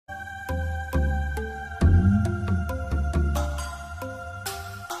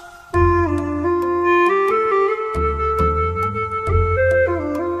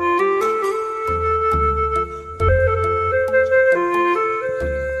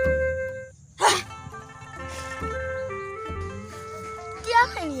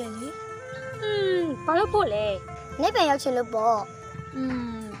လို့ဖို့လဲနေပြန်ရောက်ချင်လို့ပေါ့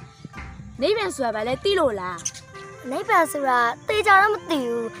နေပြန်ဆိုတာဗာလဲသိလို့လားနေပြန်ဆိုတာတေချာတော့မသိ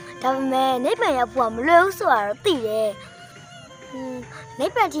ဘူးဒါပေမဲ့နေပြန်ရောက်ဖို့ကမလွယ်ဘူးဆိုတာတော့သိတယ်နေ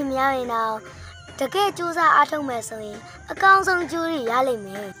ပြန်ချင်မရရင်တော့တကယ်စူးစမ်းအားထုတ်မယ်ဆိုရင်အကောင်းဆုံးကျိုးတွေရလိမ့်မ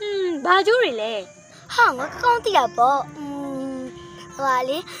ယ်ဘာကျိုးတွေလဲဟာငါကောင်းသိတာပေါ့ဟို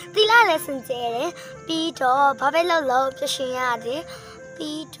လေသီလလည်းစင်ကြယ်တယ်ပြီးတော့ဘာပဲလုပ်လို့ပြရှင်ရတယ်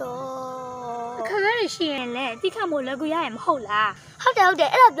ပြီးတော့အခက်အခဲတွေရှိရင်လည်းတိခတ်မို့လည်းကိုရရင်မဟုတ်လားဟုတ်တ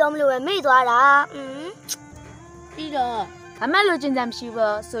ယ်အဲ့ဒါပြောမလို့ပဲမေ့သွားတာပြီးတော့ဘာမှလိုချင်ကြမရှိ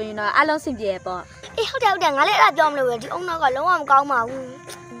ဘူးဆိုရင်တော့အလုံးစင်ပြေပေါ့အေးဟုတ်တယ်ငါလည်းအဲ့ဒါပြောမလို့ပဲဒီအုံနောက်ကလုံးဝမကောင်းပါဘူး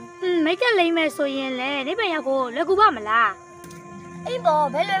မိတ်ကလိမ့်မယ်ဆိုရင်လည်းနေပြန်ရောက်ကိုလွယ်ကူပါမလားအေးပေါ့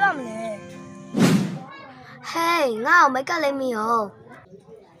ဘယ်လွယ်ပါမလဲဟေးငါ့ကိုမိတ်ကလိမ့်မရော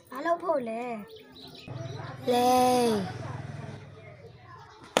ဘာလို့ဖို့လဲလေ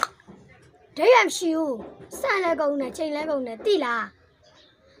ဒိတ်ရမရှိဘူးစံလဲကုန်နဲ့ချိန်လဲကုန်နဲ့တိလား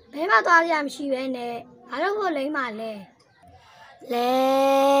ဘဲမသွားရမရှိပဲနဲ့ဘာလို့ဖို့လိမ့်ပါလဲ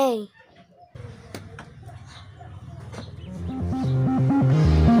လေ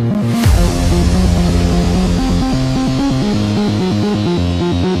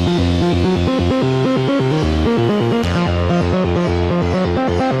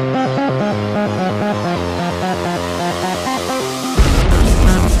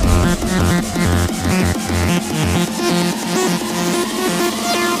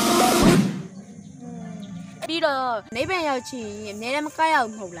ပြီးတော့နေပြန်ရောက်ချင်အများနဲ့မကရအော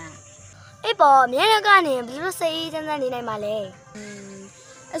င်မဟုတ်လားအေးပေါ့အများနဲ့ကနေဘယ်လိုစိတ်အေးချမ်းချမ်းနေနိုင်မှာလဲ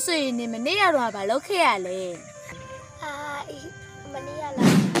အဲ့ဆိုရင်နေမနေရတော့ဘာလုပ်ခဲ့ရလဲအေးမနေရ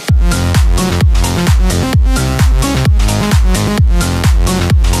လား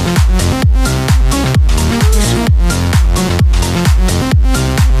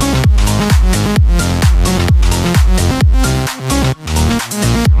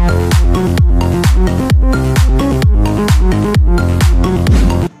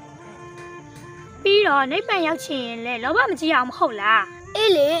နေပြန်ရောက်ချင်ရင်လေလောဘမကြည့်အောင်မဟုတ်လား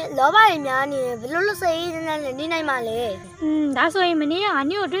အေးလေလောဘတွေများနေဘယ်လိုလုပ်စိတ်အေးချမ်းချမ်းနေနိုင်မှာလဲဒါဆိုရင်မနေ့ကငါ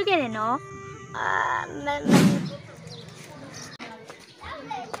ညို့တွေ့ခဲ့တယ်နော်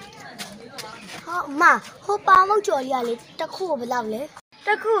ဟာမဟိုပါမုတ်ကျော်လေးကလေတစ်ခုကိုဘယ်လောက်လဲတ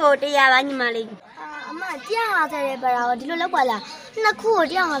စ်ခုကို100ပါညီမလေးအမ150တဲ့ပရာဒီလိုလောက်ပါလားနှစ်ခုကို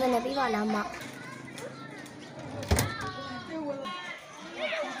150နဲ့ပြီးပါလားအမ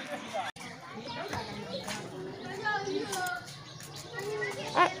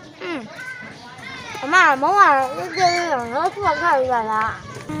အမမောင်ကကြည့်ရအောင်တော့သူ့ခါရလား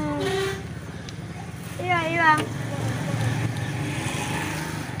အေးပါ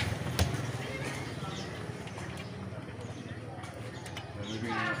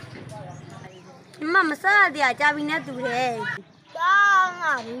မစားရတဲ့ကြာပြီနဲ့တူတယ်ကြာ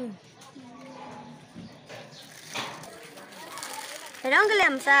ငါဘူးဘယ်တော့က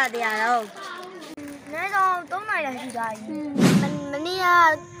လေးမစားရတဲ့တော့နေတော့3နာရီရှိသွားပြီမနေ့က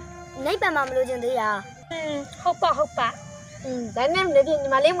နေပံမှာမလို့ချင်သေးရဟုတ်ပါဒါနဲ့မနေ့ကညီ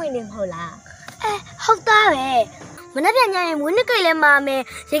မလေးမွေးနေမဟုတ်လားဟုတ်သားပဲမနေ့ကညရင်မွေးနေ့ကိတ်လဲမှာမယ်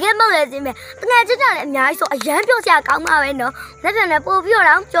ရေခဲမောက်လဲခြင်းပဲတငယ်ချင်းကြလည်းအများကြီးဆိုအရန်ပြောစရာကောင်းမှာပဲနော်လက်ထက်နဲ့ပို့ပြီး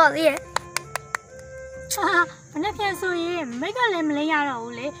တော့ကြော်သေးရဲ့မနေ့ကဆိုရင်မိတ်ကလည်းမလင်းရတော့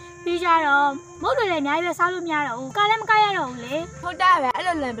ဘူးလေပြီးကြတော့မုတ်တွေလည်းအများကြီးပဲစားလို့မရတော့ဘူးကားလည်းမကားရတော့ဘူးလေဟုတ်တာပဲအဲ့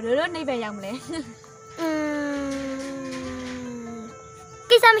လိုလည်းဘယ်လိုလုပ်နေပဲရောက်မလဲ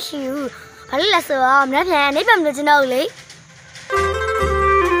ကိစ္စမရှိဘူးဘာလို့လဲဆိုတော့မနေ့ကနေပြန်မလို့ကျွန်တော်လေ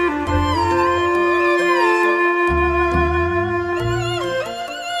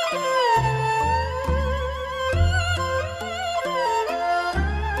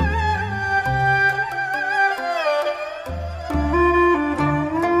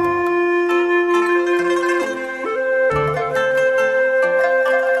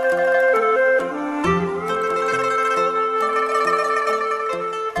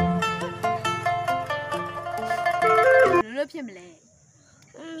ဖြစ်မလဲ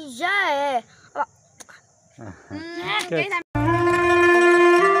ရဲ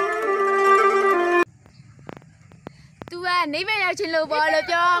သူကနေပြန်ရောက်ချင်လို့ပေါ့လို့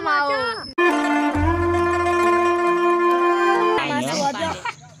ပြောမှာဟုတ်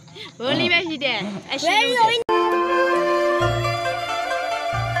ဘိုးလေးပဲရှိတယ်အရှိ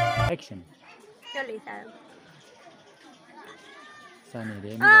Action ပြောလေးစားစားနေတ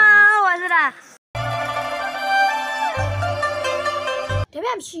ယ်ဝါစရာတပ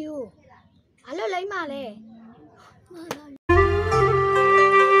ည့်မရှိဘူးဘာလို့လိမ့်မလဲ